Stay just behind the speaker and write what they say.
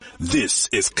This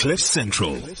is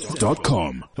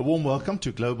CliffCentral.com. A warm welcome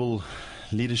to Global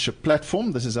Leadership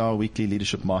Platform. This is our weekly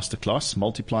leadership masterclass,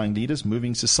 Multiplying Leaders,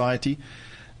 Moving Society.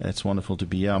 It's wonderful to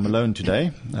be here. I'm alone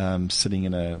today, sitting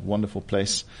in a wonderful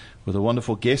place with a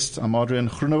wonderful guest. I'm Adrian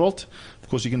Groenewald. Of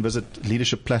course, you can visit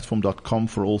leadershipplatform.com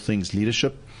for all things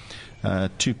leadership.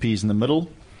 2 P's in the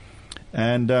middle.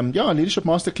 And leadership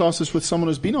masterclasses with someone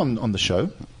who's been on the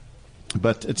show.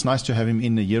 But it's nice to have him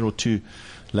in a year or two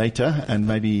later, and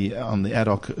maybe on the ad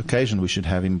hoc occasion we should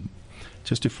have him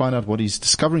just to find out what he's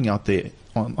discovering out there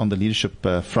on the leadership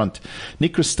front.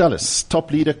 Nick Christelis,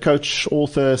 top leader, coach,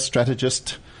 author,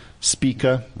 strategist,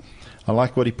 speaker. I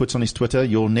like what he puts on his Twitter,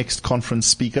 your next conference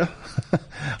speaker.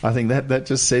 I think that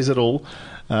just says it all.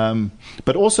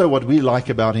 But also what we like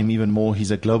about him even more,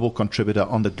 he's a global contributor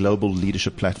on the Global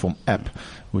Leadership Platform app,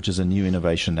 which is a new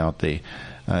innovation out there.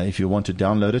 If you want to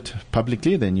download it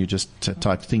publicly, then you just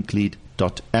type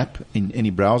thinklead.app in any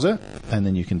browser, and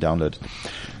then you can download it.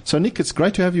 So, Nick, it's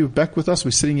great to have you back with us.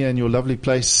 We're sitting here in your lovely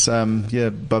place,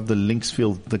 above the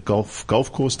Linksfield, the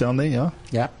golf course down there, yeah?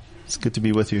 Yeah. It's good to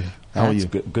be with you. How are you?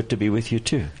 Good to be with you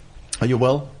too. Are you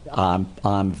well?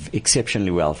 I'm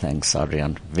exceptionally well, thanks,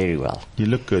 Adrian. Very well. You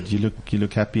look good. You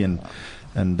look happy and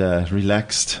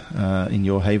relaxed in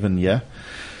your haven, yeah?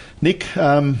 Nick,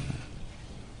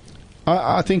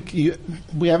 I think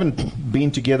we haven't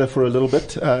been together for a little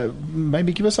bit.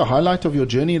 Maybe give us a highlight of your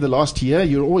journey the last year.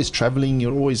 You're always traveling.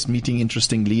 You're always meeting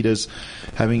interesting leaders,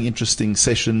 having interesting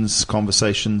sessions,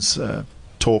 conversations,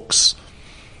 talks.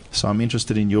 So I'm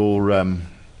interested in your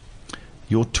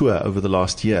tour over the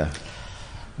last year.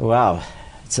 Wow.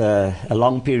 It's a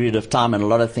long period of time and a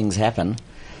lot of things happen.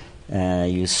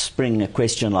 You spring a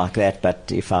question like that,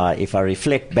 but if I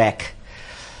reflect back,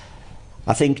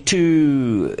 I think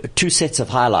two sets of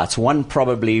highlights. One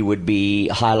probably would be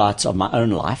highlights of my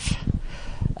own life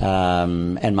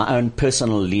and my own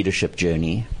personal leadership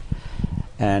journey.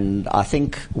 And I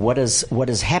think what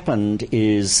has happened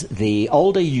is the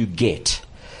older you get,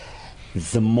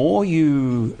 the more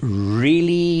you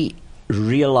really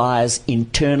realize,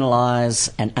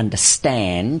 internalize, and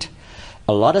understand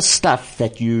a lot of stuff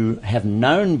that you have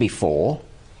known before,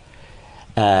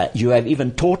 you have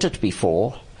even taught it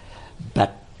before,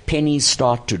 but pennies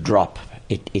start to drop.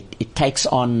 It takes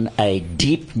on a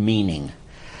deep meaning.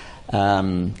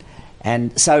 And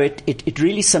so it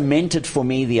really cemented for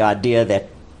me the idea that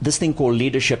this thing called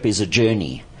leadership is a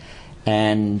journey,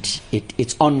 and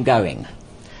it's ongoing.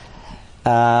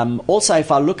 Also,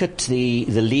 if I look at the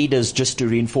leaders, just to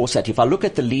reinforce that, if I look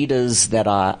at the leaders that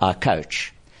I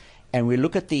coach, and we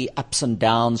look at the ups and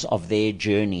downs of their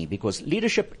journey, because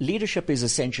leadership is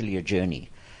essentially a journey.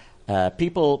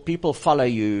 People follow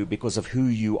you because of who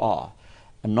you are,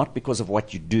 and not because of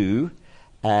what you do.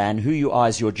 And who you are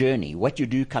is your journey. What you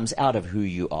do comes out of who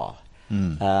you are.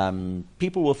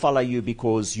 People will follow you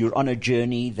because you're on a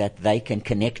journey that they can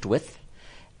connect with,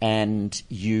 and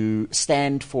you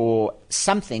stand for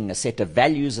something, a set of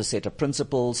values, a set of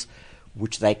principles,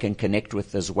 which they can connect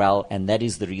with as well, and that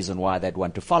is the reason why they'd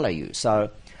want to follow you. So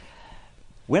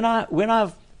when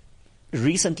I've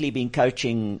recently been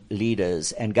coaching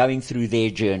leaders and going through their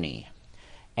journey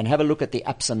and have a look at the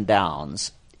ups and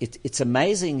downs, it's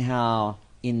amazing how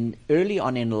early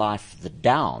on in life the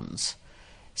downs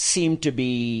seem to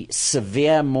be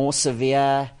more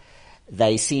severe.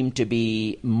 They seem to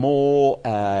be more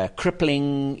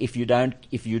crippling if you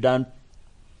don't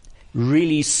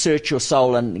really search your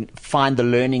soul and find the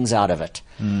learnings out of it.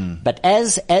 But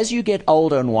as you get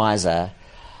older and wiser,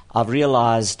 I've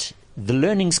realized the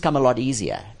learnings come a lot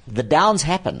easier. The downs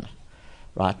happen,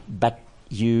 right? But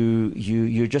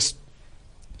you just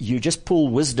pull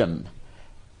wisdom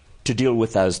to deal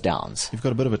with those downs. You've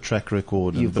got a bit of a track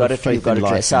record. You've got a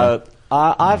track. So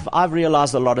I've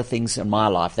realized a lot of things in my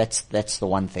life. That's the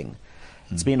one thing.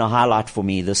 It's been a highlight for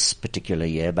me this particular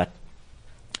year. But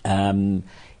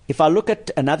if I look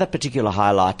at another particular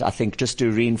highlight, I think just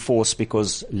to reinforce,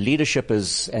 because leadership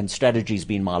and strategy has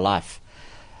been my life.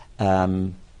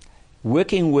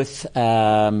 Working with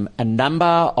a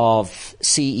number of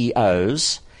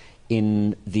CEOs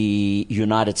in the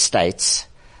United States,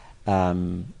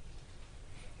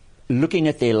 looking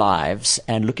at their lives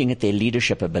and looking at their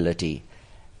leadership ability,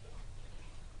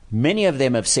 many of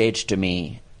them have said to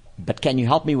me, but can you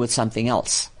help me with something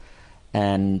else?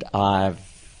 And I've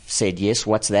said, yes,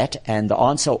 what's that? And the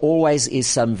answer always is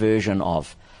some version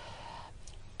of,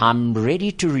 I'm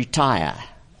ready to retire,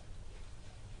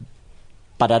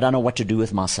 but I don't know what to do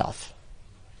with myself.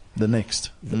 The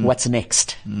next. What's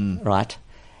next, right?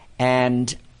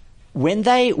 And when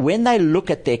they look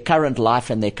at their current life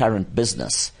and their current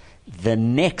business, the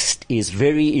next is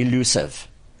very elusive.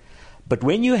 But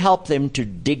when you help them to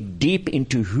dig deep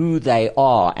into who they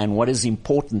are and what is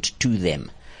important to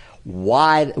them,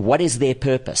 what is their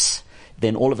purpose,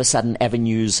 then all of a sudden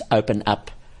avenues open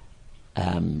up,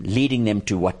 leading them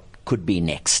to what could be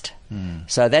next.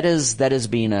 So that has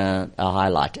been a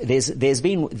highlight.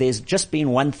 There's just been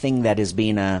one thing that has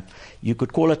been you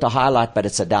could call it a highlight, but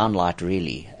it's a downlight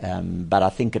really. But I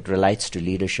think it relates to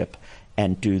leadership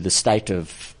and to the state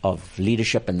of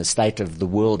leadership and the state of the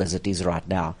world as it is right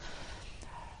now.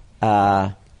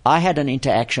 I had an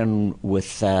interaction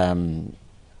with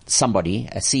somebody,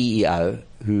 a CEO,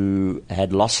 who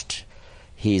had lost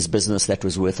his business that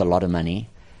was worth a lot of money,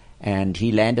 and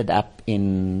he landed up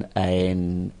in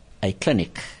a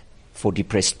clinic for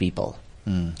depressed people.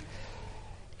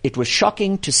 It was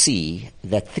shocking to see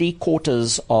that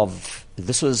 3/4 of,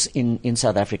 this was in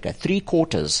South Africa,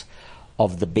 3/4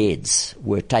 of the beds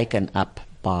were taken up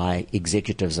by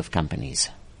executives of companies.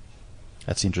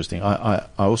 That's interesting. I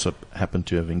also happen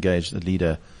to have engaged a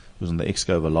leader who was on the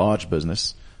exco of a large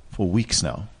business for weeks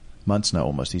now, months now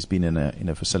almost. He's been in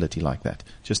a facility like that,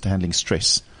 just handling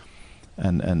stress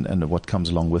and what comes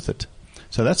along with it.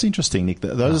 So that's interesting, Nick.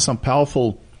 Those are some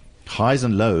powerful highs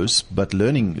and lows, but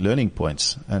learning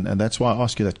points. And that's why I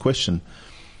ask you that question.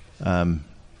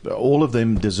 All of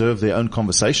them deserve their own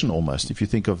conversation almost. If you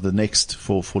think of the next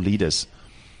for leaders,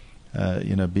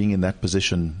 being in that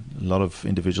position, a lot of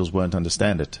individuals won't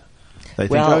understand it. They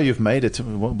think, oh, you've made it.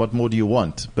 What more do you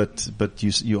want? But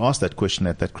you ask that question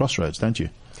at that crossroads, don't you?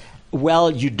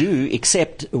 Well, you do,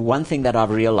 except one thing that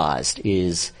I've realized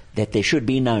is that there should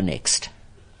be no next.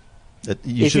 That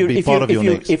you should be part of your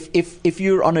next. If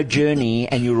you're on a journey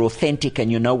and you're authentic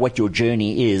and you know what your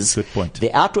journey is, good point.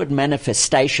 The outward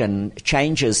manifestation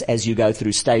changes as you go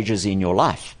through stages in your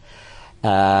life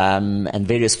and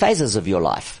various phases of your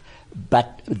life.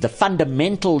 But the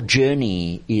fundamental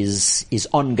journey is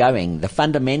ongoing. The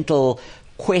fundamental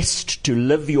quest to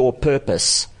live your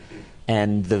purpose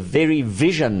and the very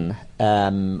vision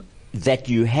that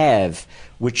you have,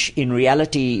 which in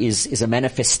reality is a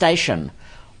manifestation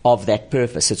of that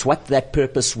purpose. It's what that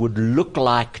purpose would look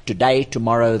like today,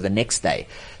 tomorrow, the next day.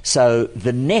 So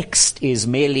the next is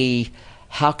merely,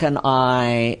 how can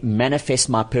I manifest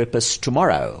my purpose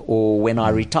tomorrow or when I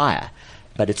retire?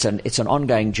 But it's an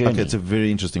ongoing journey. Okay, it's a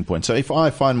very interesting point. So if I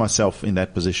find myself in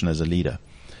that position as a leader,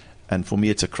 and for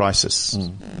me it's a crisis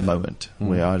moment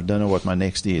where I don't know what my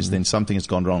next is, then something has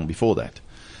gone wrong before that.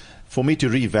 For me to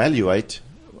reevaluate,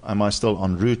 am I still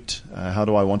en route? How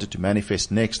do I want it to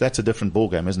manifest next? That's a different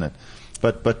ballgame, isn't it?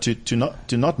 But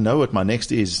to not know what my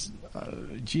next is,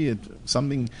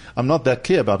 something, I'm not that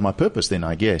clear about my purpose then,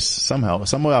 I guess.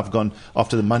 Somewhere I've gone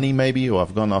after the money maybe, or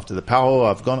I've gone after the power,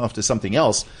 or I've gone after something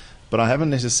else, but I haven't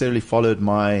necessarily followed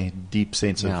my deep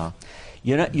sense of...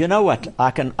 You know what?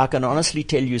 I can honestly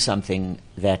tell you something,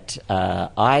 that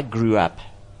I grew up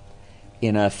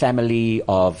in a family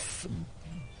of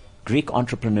Greek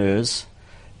entrepreneurs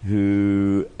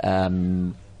who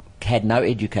had no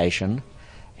education,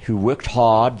 who worked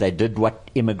hard. They did what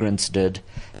immigrants did,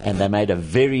 and they made a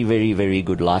very, very, very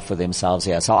good life for themselves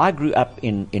here. So I grew up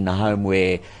in a home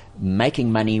where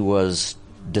making money was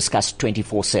discussed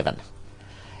 24/7.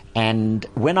 And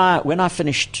when I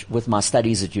finished with my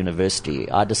studies at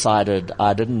university, I decided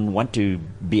I didn't want to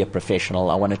be a professional.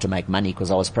 I wanted to make money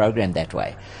because I was programmed that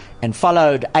way, and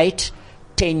followed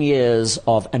 8-10 years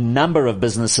of a number of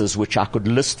businesses which I could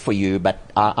list for you, but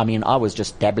I was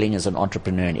just dabbling as an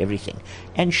entrepreneur and everything.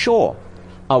 And sure,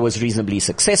 I was reasonably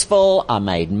successful. I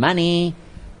made money.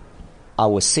 I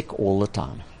was sick all the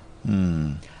time.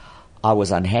 I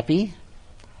was unhappy.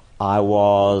 I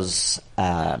was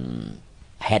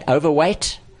had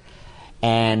overweight,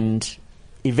 and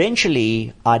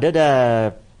eventually I did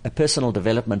a personal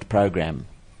development program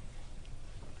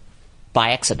by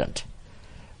accident,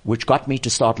 which got me to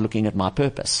start looking at my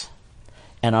purpose.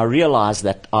 And I realized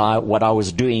that what I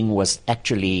was doing was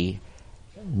actually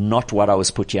not what I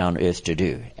was put here on earth to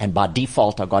do. And by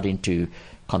default, I got into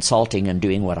consulting and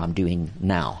doing what I'm doing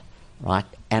now, right?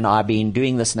 And I've been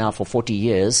doing this now for 40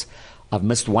 years. I've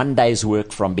missed one day's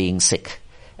work from being sick,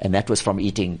 and that was from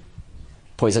eating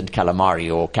poisoned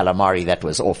calamari, or calamari that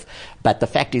was off. But the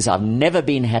fact is, I've never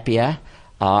been happier.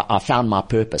 I found my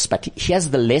purpose. But here's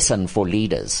the lesson for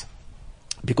leaders,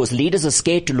 because leaders are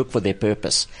scared to look for their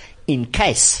purpose in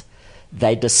case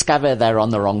they discover they're on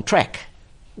the wrong track.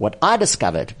 What I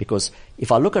discovered, because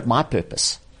if I look at my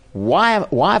purpose, why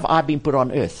have I been put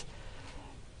on earth?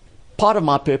 Part of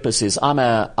my purpose is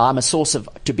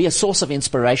to be a source of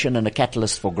inspiration and a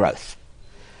catalyst for growth.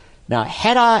 Now,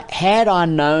 had I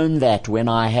known that when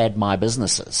I had my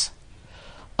businesses,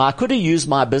 I could have used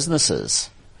my businesses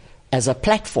as a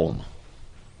platform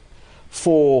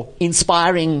for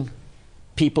inspiring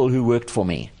people who worked for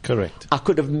me. Correct. I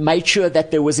could have made sure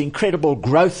that there was incredible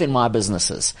growth in my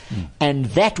businesses, and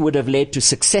that would have led to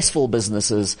successful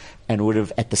businesses and would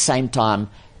have, at the same time,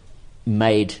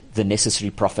 made the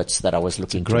necessary profits that I was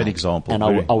looking to. Great make. example. And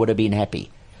I would have been happy.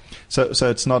 So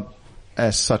it's not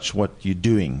as such what you're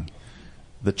doing,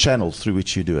 the channel through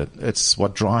which you do it. It's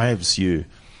what drives you.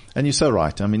 And you're so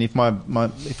right. I mean, if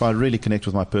if I really connect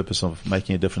with my purpose of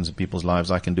making a difference in people's lives,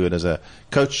 I can do it as a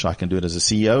coach, I can do it as a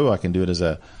CEO, I can do it as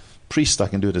a priest, I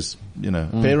can do it as,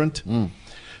 parent.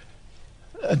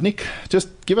 Nick,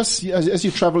 just give us, as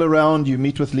you travel around, you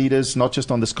meet with leaders, not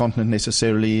just on this continent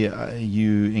necessarily,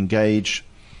 you engage.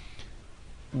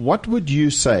 What would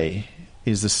you say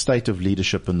is the state of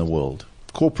leadership in the world?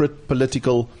 Corporate,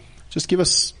 political, just give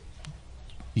us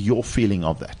your feeling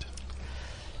of that.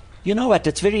 You know what?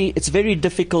 It's very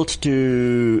difficult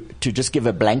to just give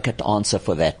a blanket answer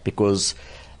for that, because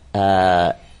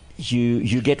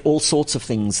you get all sorts of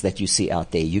things that you see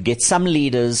out there. You get some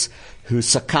leaders who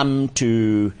succumb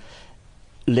to,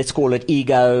 let's call it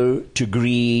ego, to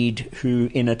greed, who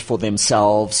in it for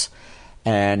themselves.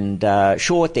 And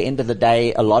sure, at the end of the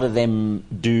day, a lot of them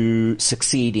do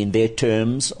succeed in their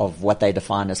terms of what they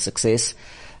define as success.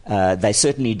 They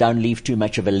certainly don't leave too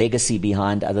much of a legacy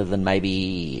behind, other than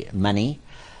maybe money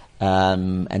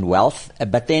and wealth.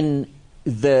 But then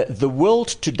the world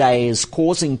today is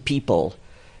causing people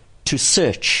to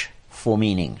search for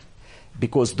meaning,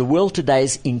 because the world today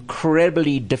is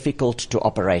incredibly difficult to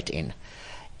operate in.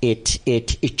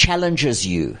 It challenges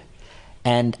you,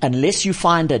 and unless you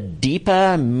find a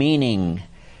deeper meaning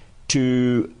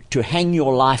to hang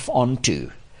your life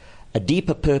onto, a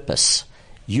deeper purpose,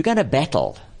 you're going to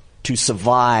battle to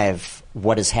survive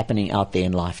what is happening out there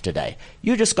in life today.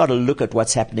 You just got to look at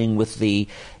what's happening with the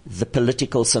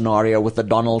political scenario, with the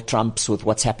Donald Trumps, with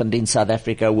what's happened in South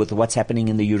Africa, with what's happening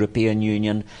in the European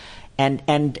Union. And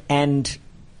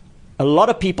a lot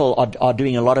of people are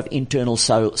doing a lot of internal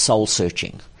soul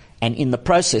searching. And in the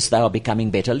process, they are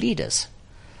becoming better leaders.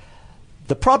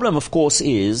 The problem, of course,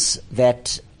 is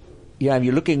that, if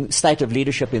you're looking state of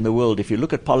leadership in the world, if you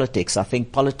look at politics, I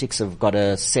think politics have got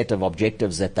a set of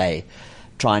objectives that they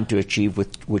trying to achieve,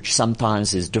 which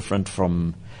sometimes is different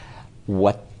from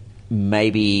what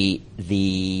maybe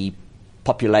the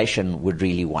population would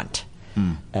really want.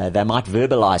 They might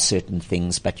verbalize certain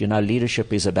things, but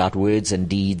leadership is about words and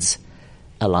deeds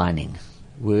aligning.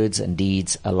 Words and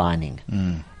deeds aligning.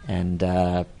 And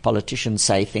politicians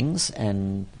say things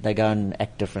and they go and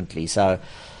act differently. So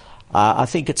I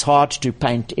think it's hard to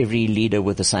paint every leader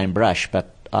with the same brush,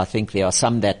 but I think there are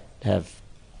some that have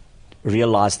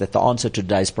realized that the answer to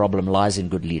today's problem lies in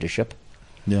good leadership.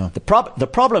 Yeah. The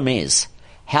problem is,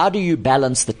 how do you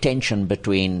balance the tension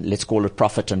between, let's call it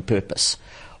profit and purpose,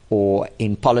 or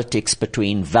in politics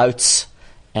between votes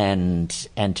and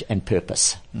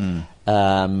purpose?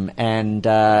 And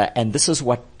this is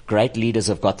what great leaders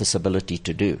have got this ability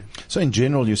to do. So in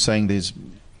general, you're saying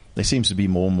there seems to be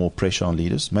more and more pressure on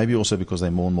leaders, maybe also because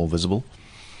they're more and more visible.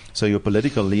 So your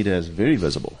political leader is very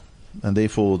visible, and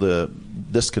therefore the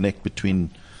disconnect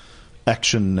between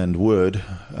action and word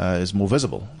is more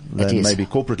visible than maybe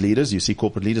corporate leaders. You see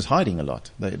corporate leaders hiding a lot.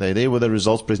 They're there with a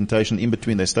results presentation. In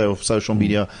between, they stay off social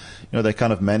media. They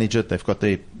kind of manage it. They've got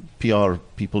their PR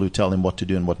people who tell them what to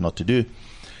do and what not to do.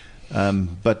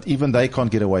 But even they can't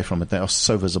get away from it. They are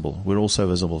so visible. We're all so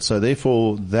visible. So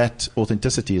therefore, that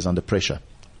authenticity is under pressure.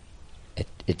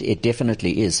 It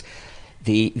definitely is.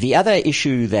 The other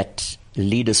issue that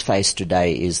leaders face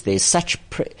today is there's such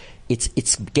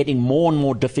it's getting more and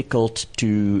more difficult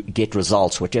to get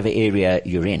results, whichever area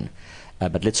you're in.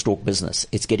 But let's talk business.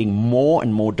 It's getting more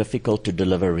and more difficult to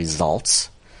deliver results.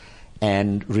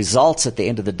 And results at the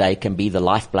end of the day can be the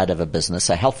lifeblood of a business.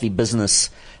 A healthy business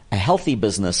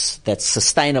that's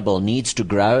sustainable needs to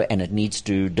grow, and it needs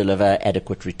to deliver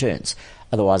adequate returns.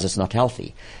 Otherwise, it's not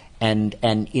healthy. And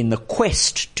in the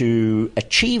quest to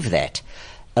achieve that,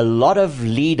 a lot of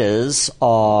leaders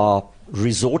are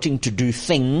resorting to do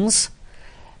things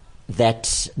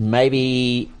that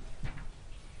maybe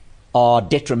are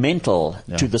detrimental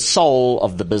to the soul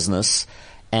of the business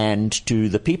and to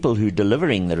the people who are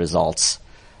delivering the results.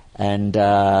 And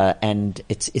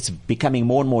it's becoming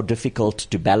more and more difficult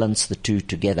to balance the two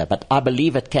together. But I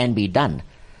believe it can be done.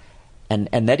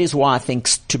 And that is why I think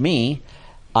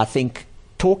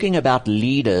talking about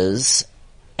leaders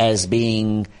as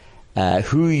being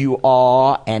who you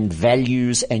are and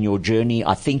values and your journey,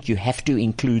 I think you have to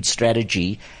include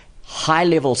strategy,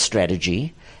 high-level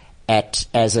strategy,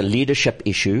 as a leadership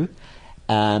issue.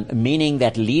 meaning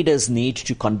that leaders need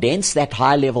to condense that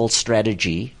high-level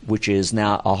strategy, which is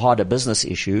now a harder business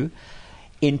issue,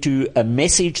 into a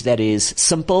message that is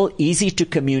simple, easy to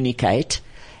communicate,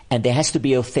 and there has to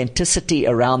be authenticity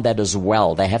around that as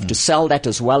well. They have to sell that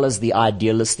as well as the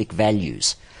idealistic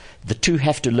values. The two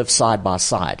have to live side by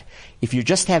side. If you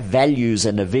just have values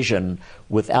and a vision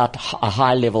without a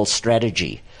high-level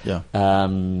strategy,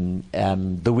 the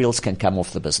wheels can come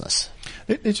off the business.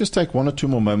 Let's just take one or two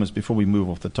more moments before we move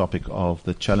off the topic of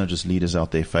the challenges leaders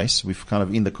out there face. We've kind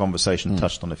of in the conversation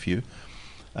touched on a few.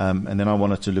 And then I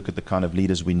wanted to look at the kind of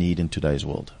leaders we need in today's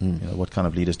world. What kind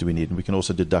of leaders do we need? And we can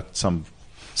also deduct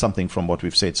something from what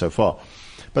we've said so far.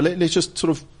 But let's just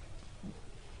sort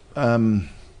of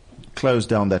close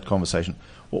down that conversation.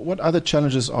 What other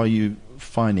challenges are you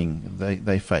finding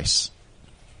they face?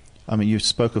 I mean, you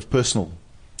spoke of personal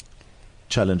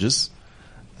challenges.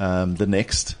 The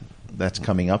next that's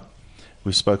coming up,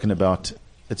 we've spoken about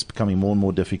it's becoming more and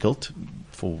more difficult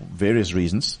for various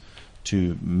reasons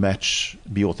to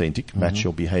be authentic, match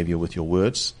your behavior with your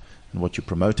words and what you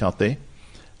promote out there.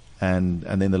 And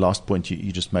then the last point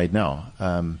you just made now.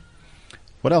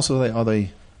 What else are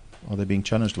they being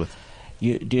challenged with?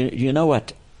 You know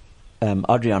what,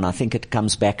 Adrian, I think it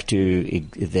comes back to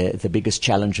the biggest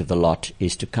challenge of the lot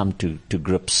is to come to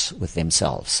grips with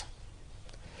themselves.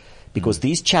 Because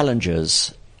these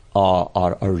challenges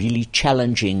are really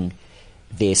challenging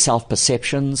their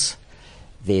self-perceptions,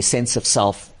 their sense of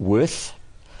self-worth.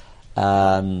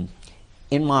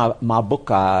 In my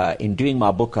book, in doing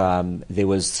my book, there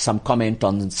was some comment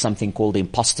on something called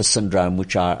imposter syndrome,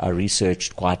 which I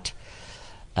researched quite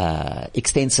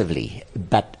extensively.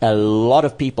 But a lot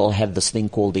of people have this thing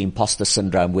called the imposter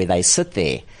syndrome, where they sit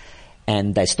there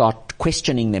and they start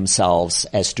questioning themselves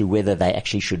as to whether they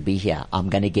actually should be here. I'm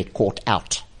going to get caught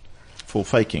out. For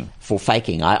faking.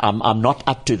 I'm not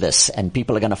up to this, and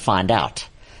people are going to find out.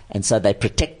 And so they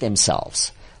protect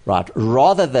themselves, right?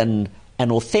 Rather than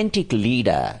an authentic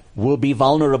leader will be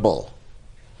vulnerable,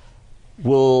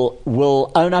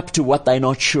 will own up to what they're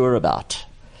not sure about,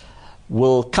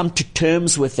 will come to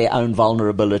terms with their own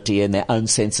vulnerability and their own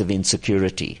sense of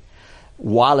insecurity,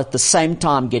 while at the same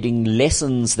time getting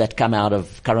lessons that come out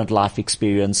of current life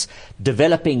experience,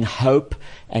 developing hope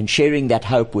and sharing that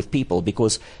hope with people,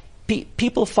 because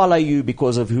people follow you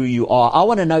because of who you are. I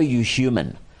want to know you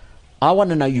human. I want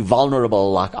to know you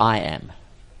vulnerable like I am.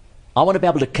 I want to be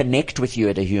able to connect with you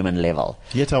at a human level.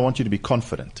 Yet I want you to be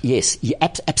confident. Yes,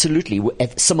 absolutely.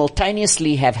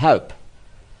 Simultaneously have hope.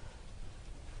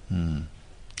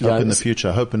 Hope in the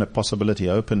future, hope in a possibility,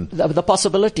 open the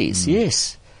possibilities.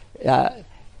 Yes.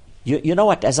 You know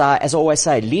what? As I always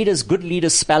say, good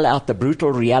leaders spell out the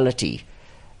brutal reality,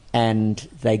 and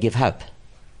they give hope.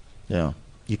 Yeah.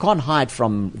 You can't hide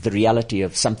from the reality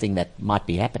of something that might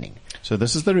be happening. So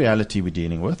this is the reality we're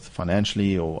dealing with,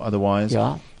 financially or otherwise.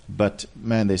 Yeah. But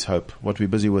man, there's hope. What we're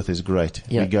busy with is great.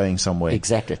 Yeah. We're going somewhere.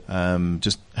 Exactly.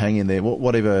 Just hang in there.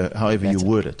 However you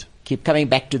word it. Keep coming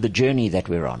back to the journey that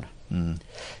we're on.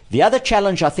 The other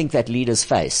challenge I think that leaders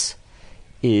face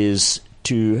is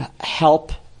to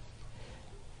help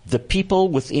the people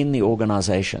within the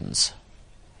organizations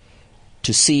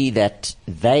to see that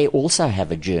they also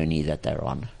have a journey that they're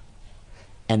on,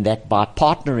 and that by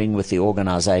partnering with the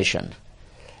organization,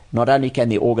 not only can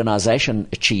the organization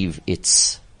achieve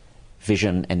its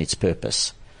vision and its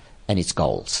purpose and its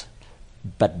goals,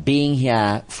 but being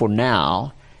here for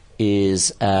now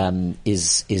will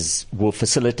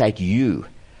facilitate you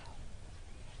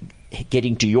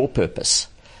getting to your purpose,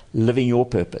 living your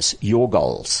purpose, your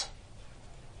goals.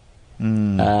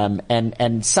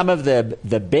 And some of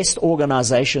the best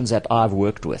organizations that I've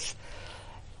worked with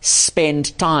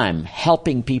spend time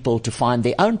helping people to find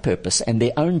their own purpose and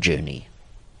their own journey.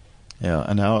 Yeah,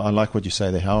 and how I like what you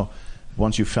say there, how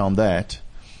once you found that,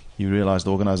 you realize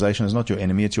the organization is not your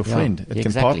enemy, it's your friend. It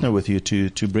can partner with you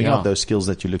to bring out those skills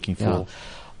that you're looking for.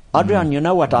 Adrian, you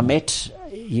know what? I met,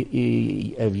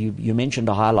 you mentioned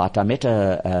a highlight. I met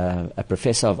a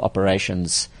professor of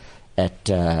operations at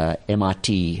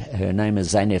MIT. Her name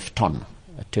is Zeynep Ton,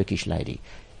 a Turkish lady.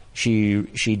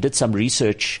 She did some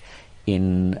research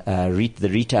in the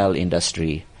retail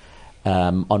industry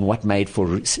on what made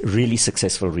for really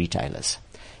successful retailers.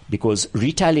 Because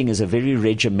retailing is a very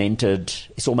regimented,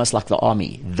 it's almost like the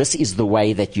army. This is the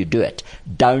way that you do it.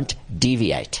 Don't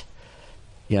deviate.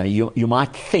 You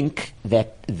might think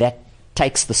that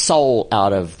takes the soul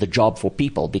out of the job for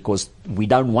people, because we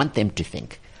don't want them to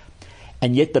think.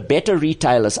 And yet the better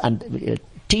retailers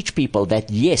teach people that,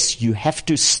 yes, you have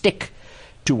to stick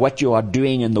to what you are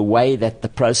doing in the way that the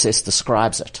process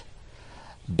describes it.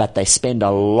 But they spend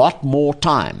a lot more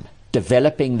time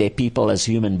developing their people as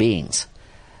human beings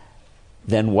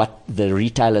than what the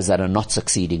retailers that are not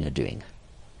succeeding are doing.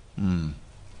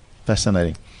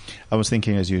 Fascinating. I was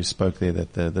thinking as you spoke there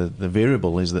that the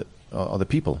variable is that are the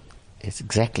people. It's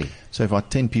exactly. So if I have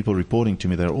 10 people reporting to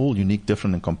me, they're all unique,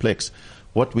 different, and complex.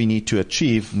 What we need to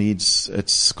achieve needs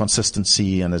its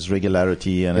consistency and its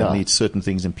regularity, and it needs certain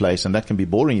things in place. And that can be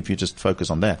boring if you just focus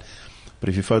on that. But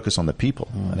if you focus on the people,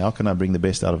 and how can I bring the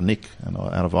best out of Nick and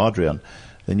out of Adrian,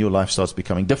 then your life starts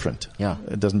becoming different. Yeah.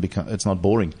 It's not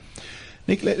boring.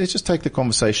 Nick, let's just take the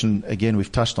conversation again.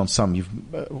 We've touched on some.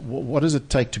 What does it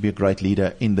take to be a great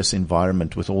leader in this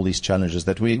environment with all these challenges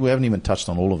that we haven't even touched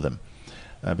on all of them,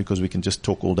 because we can just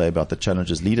talk all day about the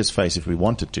challenges leaders face if we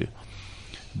wanted to.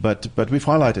 But we've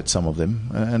highlighted some of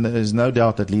them, and there's no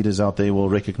doubt that leaders out there will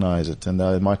recognize it, and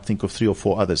they might think of 3 or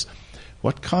 4 others.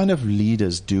 What kind of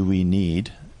leaders do we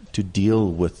need to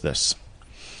deal with this?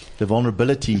 The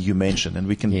vulnerability you mentioned, and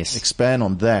we can expand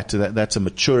on that. That's a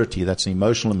maturity. That's an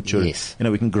emotional maturity. Yes.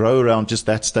 We can grow around just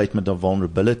that statement of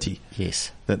vulnerability.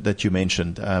 Yes. That you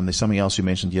mentioned. There's something else you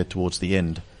mentioned here towards the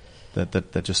end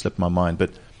that just slipped my mind.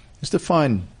 But just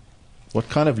define what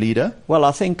kind of leader. Well,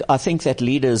 I think that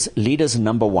leaders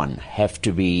number one have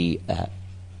to be.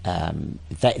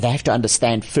 They have to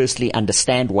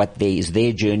understand what is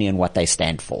their journey and what they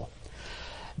stand for.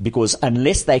 Because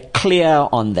unless they're clear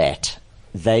on that,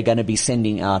 they're going to be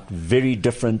sending out very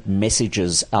different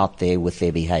messages out there with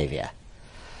their behavior.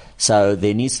 So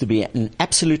there needs to be an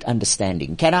absolute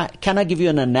understanding. Can I give you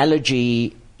an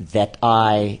analogy that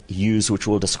I use which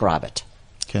will describe it?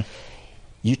 Okay.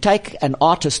 You take an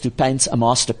artist who paints a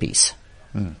masterpiece.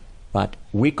 Right?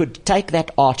 We could take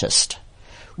that artist.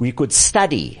 We could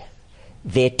study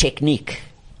their technique,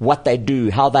 what they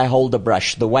do, how they hold the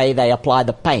brush, the way they apply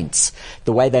the paints,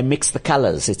 the way they mix the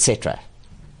colors, etc.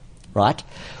 Right?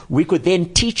 We could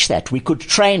then teach that. We could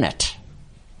train it.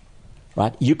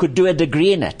 Right? You could do a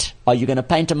degree in it. Are you going to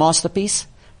paint a masterpiece?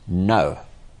 No.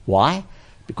 Why?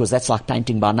 Because that's like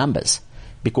painting by numbers.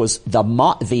 Because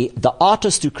the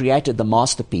artist who created the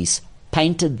masterpiece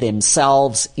painted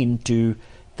themselves into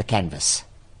the canvas.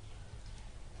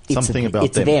 It's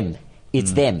them.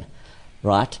 It's them.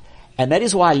 Right? And that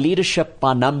is why leadership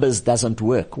by numbers doesn't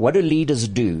work. What do leaders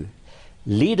do?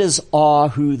 Leaders are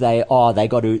who they are. They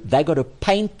got to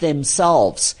paint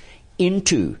themselves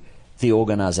into the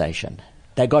organization.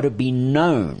 They got to be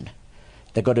known.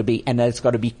 And it's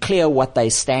got to be clear what they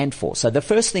stand for. So the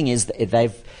first thing is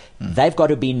they've got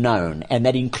to be known, and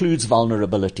that includes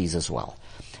vulnerabilities as well.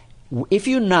 If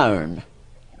you're known,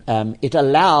 it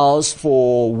allows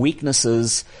for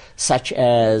weaknesses such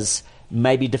as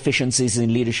maybe deficiencies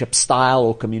in leadership style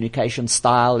or communication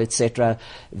style, etc.,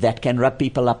 that can rub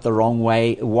people up the wrong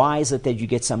way. Why is it that you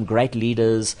get some great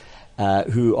leaders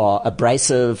who are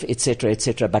abrasive,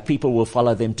 etc., but people will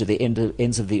follow them to the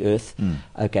ends of the earth,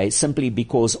 okay, simply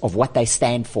because of what they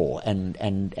stand for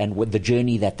and with the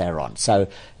journey that they're on. So,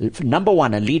 number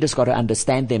one, a leader's got to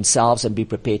understand themselves and be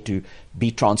prepared to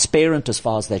be transparent as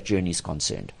far as that journey is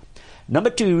concerned. Number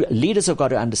two, leaders have got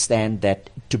to understand that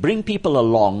to bring people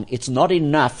along, it's not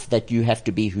enough that you have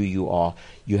to be who you are.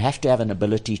 You have to have an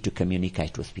ability to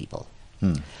communicate with people.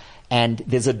 And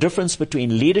there's a difference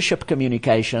between leadership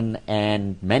communication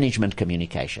and management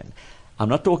communication. I'm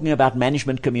not talking about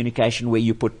management communication where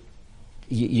you put,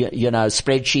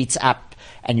 spreadsheets up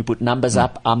and you put numbers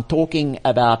up. I'm talking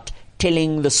about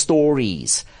telling the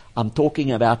stories. I'm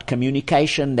talking about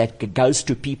communication that goes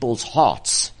to people's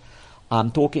hearts. I'm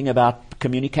talking about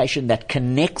communication that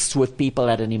connects with people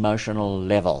at an emotional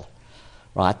level,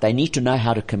 right? They need to know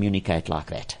how to communicate like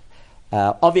that.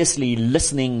 Obviously,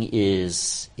 listening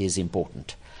is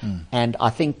important, and I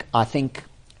think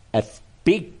a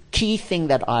big key thing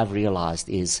that I've realized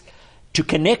is to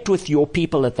connect with your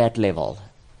people at that level.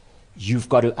 You've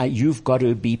got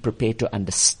to be prepared to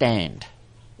understand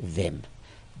them,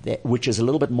 which is a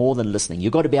little bit more than listening.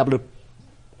 You've got to be able to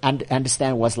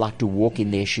understand what it's like to walk in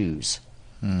their shoes.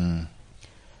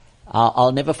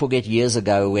 I'll never forget years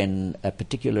ago when a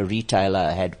particular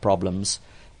retailer had problems,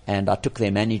 and I took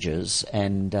their managers,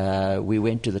 and we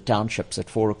went to the townships at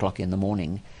 4:00 in the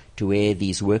morning to where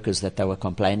these workers that they were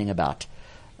complaining about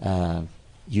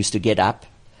used to get up,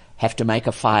 have to make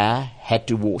a fire, had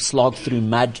to slog through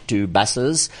mud to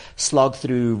buses, slog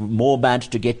through more mud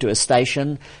to get to a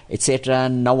station, etc.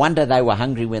 And no wonder they were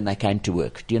hungry when they came to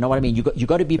work. Do you know what I mean? You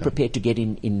got to be prepared to get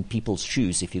in people's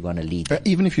shoes if you're going to lead them.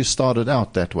 Even if you started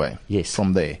out that way, yes,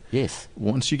 from there. Yes.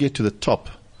 Once you get to the top,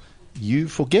 you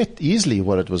forget easily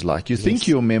what it was like. You think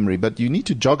your memory, but you need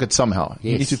to jog it somehow.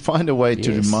 You need to find a way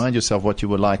to remind yourself what you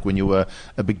were like when you were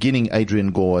a beginning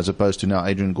Adrian Gore as opposed to now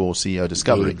Adrian Gore, CEO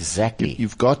Discovery. Exactly.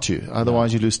 You've got to.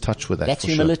 Otherwise, you lose touch with that. That's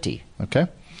for humility. Sure. Okay.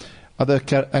 Other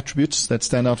attributes that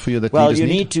stand out for you that well, leaders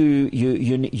need?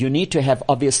 you need to have,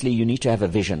 obviously, you need to have a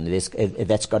vision.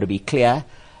 That's got to be clear,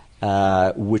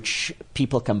 which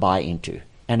people can buy into.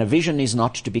 And a vision is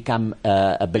not to become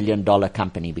a $1 billion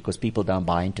company, because people don't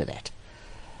buy into that.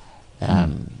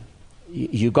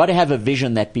 You've got to have a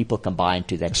vision that people can buy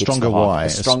into. That a stronger why.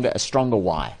 A stronger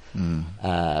why.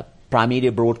 Prime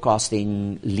Media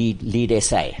Broadcasting, lead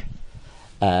SA.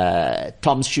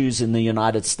 Tom's Shoes in the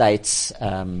United States,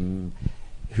 who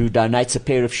donates a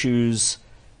pair of shoes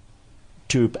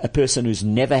to a person who's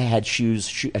never had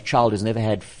shoes, a child who's never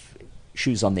had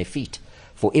shoes on their feet.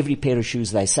 For every pair of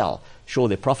shoes they sell. Sure,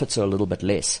 their profits are a little bit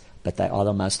less, but they are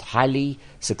the most highly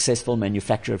successful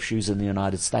manufacturer of shoes in the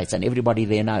United States. And everybody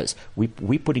there knows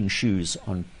we're putting shoes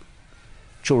on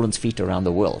children's feet around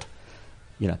the world.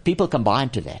 You know, people can buy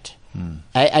into that.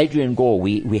 Adrian Gore,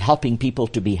 we're helping people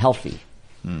to be healthy.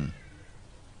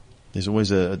 There's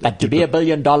always but to be a $1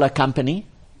 billion company,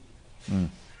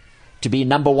 to be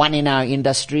number one in our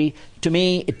industry, to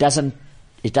me, it doesn't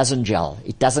gel.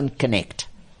 It doesn't connect.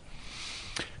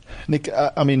 Nick,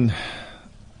 I mean,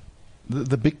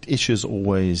 the big issue is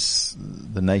always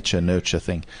the nature-nurture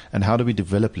thing. And how do we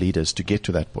develop leaders to get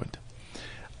to that point?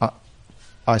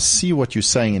 I see what you're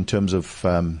saying in terms of,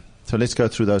 so let's go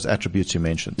through those attributes you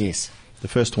mentioned. Yes. The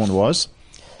first one was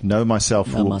know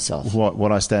myself,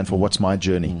 what I stand for, what's my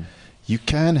journey. You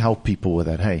can help people with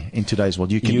that. Hey, in today's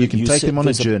world, you can take them on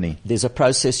a journey. There's a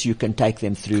process you can take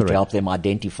them through. Correct. To help them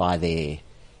identify their...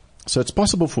 So it's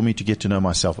possible for me to get to know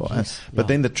myself, but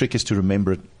then the trick is to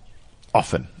remember it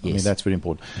often. Yes. I mean, that's very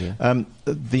important. Yeah.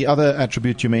 The other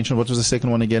attribute you mentioned, what was the second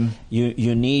one again?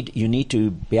 You need to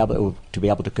be able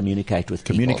to communicate with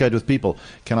people. Communicate with people.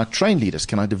 Can I train leaders?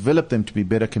 Can I develop them to be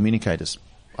better communicators?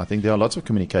 I think there are lots of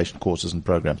communication courses and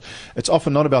programs. It's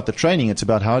often not about the training. It's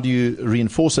about how do you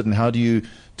reinforce it and how do you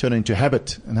turn it into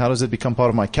habit and how does it become part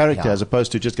of my character as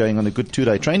opposed to just going on a good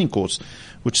 2-day training course,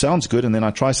 which sounds good, and then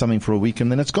I try something for a week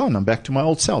and then it's gone. I'm back to my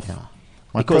old self,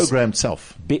 my programmed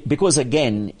self. Because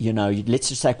again, let's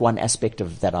just take one aspect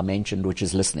of that I mentioned, which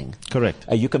is listening. Correct.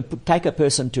 You can take a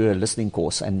person to a listening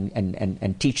course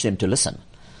and teach them to listen.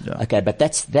 Yeah. Okay, but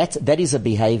that is a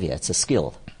behavior. It's a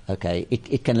skill. Okay,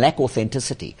 it can lack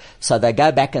authenticity. So they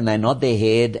go back and they nod their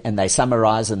head and they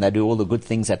summarize and they do all the good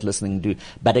things that listening do.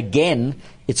 But again,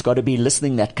 it's got to be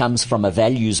listening that comes from a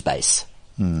values base.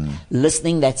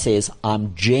 Listening that says,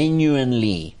 I'm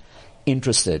genuinely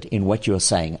interested in what you're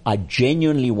saying. I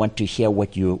genuinely want to hear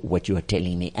what you are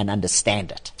telling me and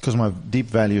understand it. Because my deep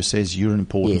value says you're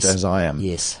important as I am.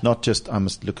 Yes. Not just I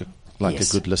must look like a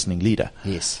good listening leader.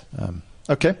 Yes.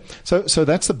 Okay, so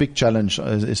that's the big challenge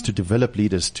is to develop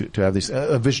leaders to have this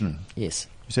a vision. Yes.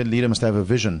 You said leader must have a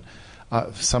vision.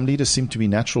 Some leaders seem to be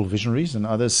natural visionaries and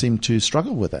others seem to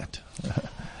struggle with that.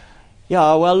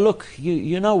 Yeah, well, look,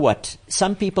 you know what?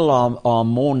 Some people are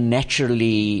more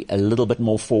naturally a little bit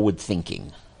more forward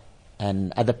thinking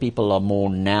and other people are more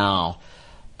now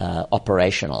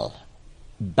operational.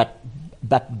 But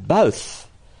both,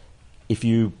 if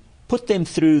you put them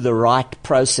through the right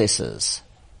processes.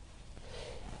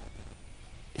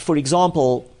 For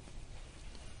example,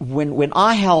 when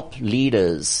I help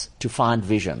leaders to find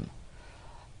vision,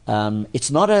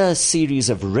 it's not a series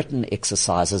of written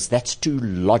exercises. That's too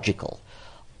logical.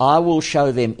 I will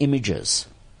show them images,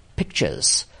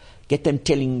 pictures, get them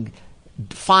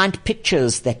find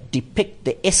pictures that depict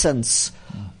the essence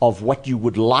of what you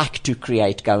would like to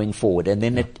create going forward. And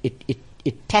then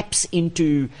it taps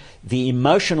into the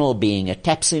emotional being. It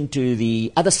taps into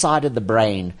the other side of the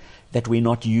brain that we're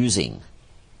not using.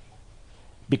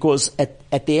 Because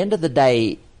at the end of the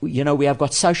day, we have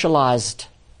got socialized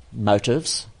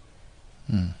motives.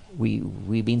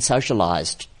 We've been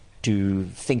socialized to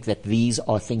think that these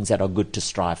are things that are good to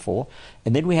strive for.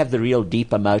 And then we have the real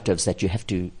deeper motives that you have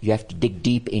to dig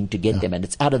deep in to get them. And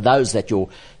it's out of those that your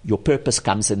purpose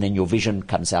comes and then your vision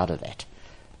comes out of that.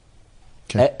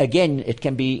 Okay. Again, it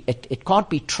can't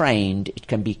be trained, it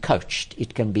can be coached,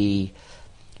 it can be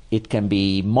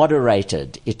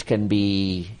moderated, it can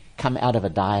be come out of a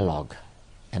dialogue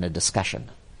and a discussion.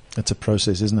 It's a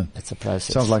process, isn't it? It's a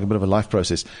process. Sounds like a bit of a life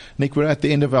process. Nick, we're at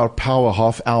the end of our power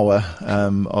half hour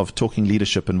of talking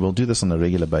leadership, and we'll do this on a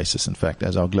regular basis, in fact,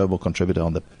 as our global contributor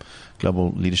on the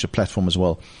Global Leadership Platform as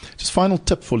well. Just final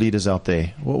tip for leaders out there.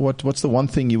 What's the one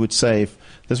thing you would say if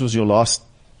this was your last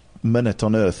minute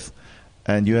on earth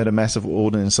and you had a massive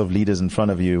audience of leaders in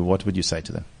front of you? What would you say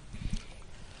to them?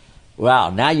 Wow,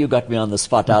 now you got me on the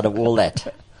spot out of all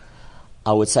that.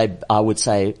 I would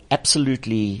say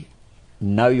absolutely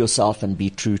know yourself and be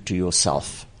true to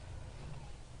yourself.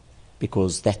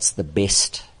 Because that's the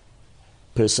best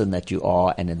person that you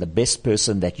are, and the best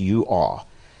person that you are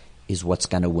is what's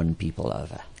going to win people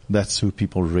over. That's who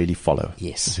people really follow.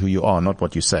 Yes. It's who you are, not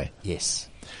what you say. Yes.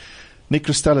 Nick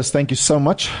Christelis, thank you so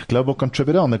much. Global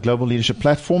contributor on the Global Leadership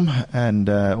Platform, and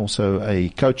also a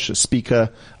coach, a speaker.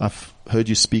 I've heard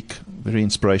you speak, very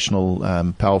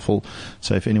inspirational, powerful.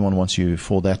 So if anyone wants you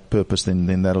for that purpose,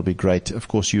 then that'll be great. Of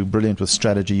course, you're brilliant with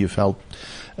strategy. You've helped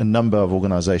a number of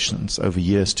organizations over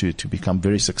years to become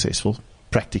very successful,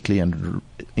 practically and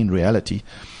in reality.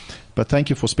 But thank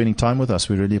you for spending time with us.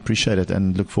 We really appreciate it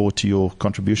and look forward to your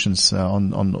contributions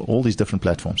on all these different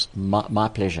platforms. My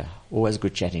pleasure. Always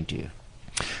good chatting to you.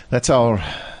 That's our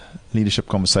leadership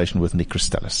conversation with Nick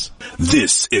Christelis.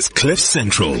 This is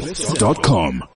CliffCentral.com.